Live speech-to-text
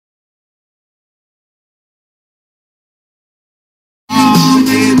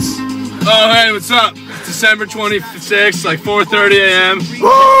Oh, hey, what's up? It's December 26th, like 4:30 a.m.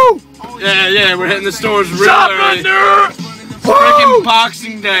 Woo! Yeah, we're hitting the stores real early. Freaking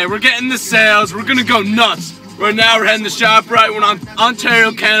Boxing Day. We're getting the sales. We're gonna go nuts. Right now, we're heading to ShopRite. We're on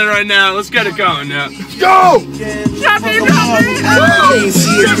Ontario, Canada right now. Let's get it going now. Let's go!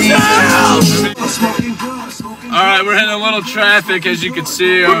 Alright, we're hitting a little traffic, as you can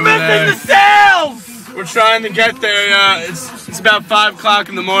see over there. We're missing the sales! We're trying to get there. It's about 5 o'clock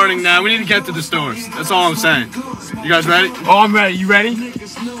in the morning now. We need to get to the stores. That's all I'm saying. You guys ready? Oh, I'm ready. You ready?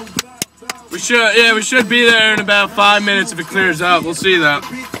 We should be there in about 5 minutes if it clears up. We'll see though.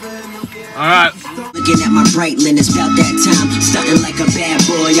 Alright. Looking at my Breitling, it's about that time. Stunting like a bad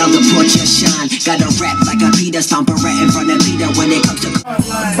boy on the porch of shine. Gotta rap like a Peter, stomp a rat in front of Peter when it comes to.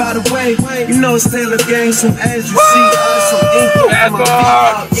 By the way, you know it's Taylor Gang, so as you see us, some ink on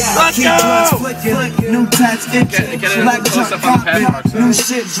my feet. Let's keep drugs flicking, new tats itching, black truck popping, new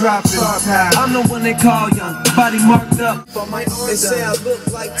shit dropping. I'm the one they call young, body marked up. They say I look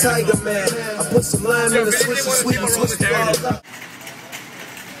like Tiger Man. I put some lime in the switch and switch it up.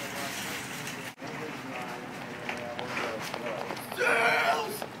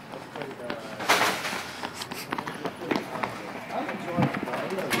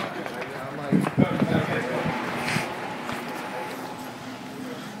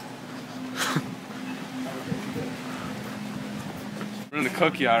 We're in the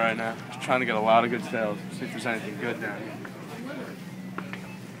cookie aisle right now. Just trying to get a lot of good sales. See if there's anything good down here.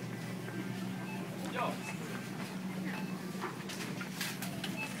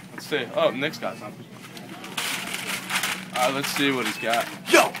 Let's see. Oh, Nick's got something. Alright, let's see what he's got.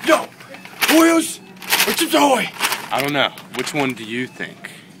 Yo! Oils! What's your toy? I don't know. Which one do you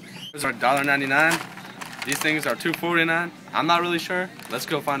think? These are $1.99. These things are $2.49. I'm not really sure. Let's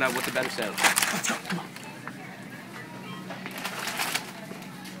go find out what the better sale is. Let's go, come on.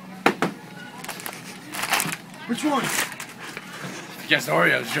 Which one? Yes,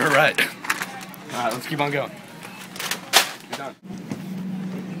 Oreos. You're right. Alright, let's keep on going. We're done.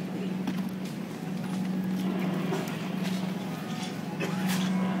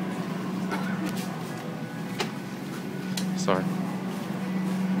 Sorry.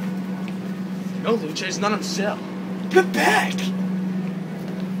 No, Lucha, it's not on sale. Get back!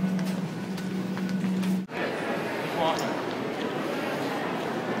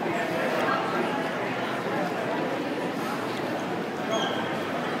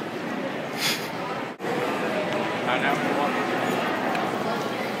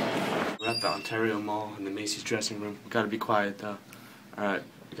 We're at the Ontario Mall in the Macy's dressing room. We gotta be quiet though. Alright,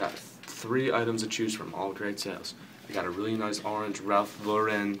 we got 3 items to choose from, all great sales. We got a really nice orange Ralph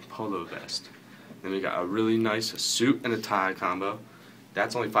Lauren polo vest. Then we got a really nice suit and a tie combo.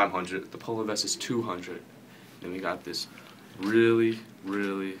 That's only $500. The polo vest is $200. Then we got this really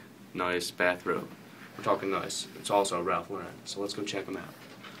nice bathrobe. We're talking nice. It's also Ralph Lauren. So let's go check them out.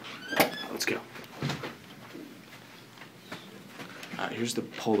 Let's go. Alright, here's the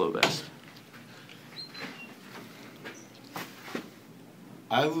polo vest.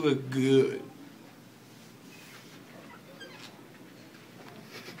 I look good.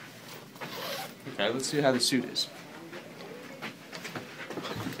 Okay, let's see how the suit is.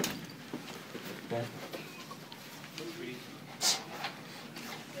 Okay.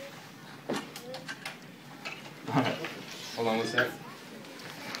 Alright, hold on one sec.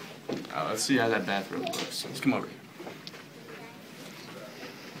 Let's see how that bathrobe looks. Let's come over here.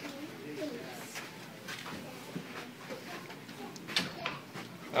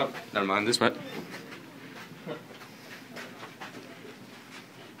 Oh, never mind, this way.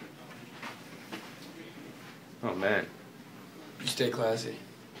 Oh man. You stay classy.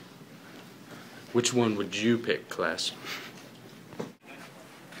 Which one would you pick, class?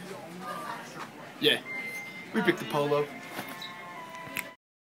 Yeah. We picked the polo.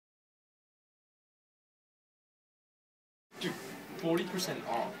 Dude, 40%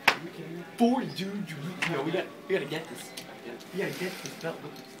 off. Are you kidding me? 40, dude. Yo, we gotta get this. We gotta get this belt.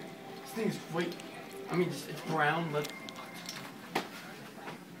 Look at this thing. This thing is great. I mean, it's brown.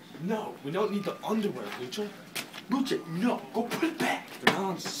 No, we don't need the underwear, Lucha. Lucha, no. Go put it back. They're not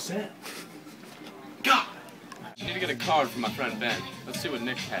on sale. God. I need to get a card for my friend Ben. Let's see what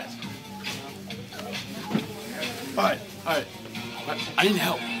Nick has. Alright. I need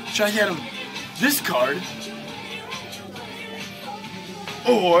help. Should I get him this card?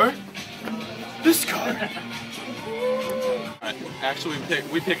 Or this card? Alright, actually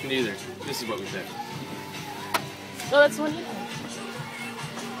we picked neither. This is what we picked. Oh, that's one you.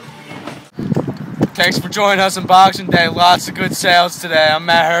 Thanks for joining us on Boxing Day. Lots of good sales today. I'm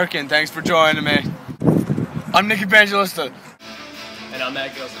Matt Hertgen. Thanks for joining me. I'm Nick Evangelista. And I'm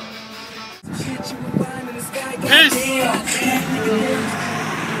Matt Gilsenan. Peace.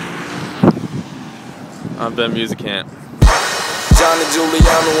 I'm Ben Musicant. Johnny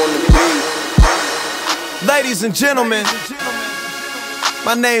Giuliano on the beat. Ladies and gentlemen,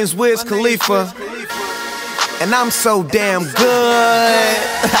 my name's Wiz Khalifa, and I'm so damn good.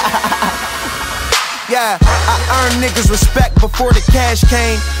 Yeah, I earned niggas respect before the cash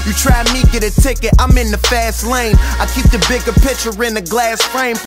came. You try me, get a ticket, I'm in the fast lane. I keep the bigger picture in the glass frame.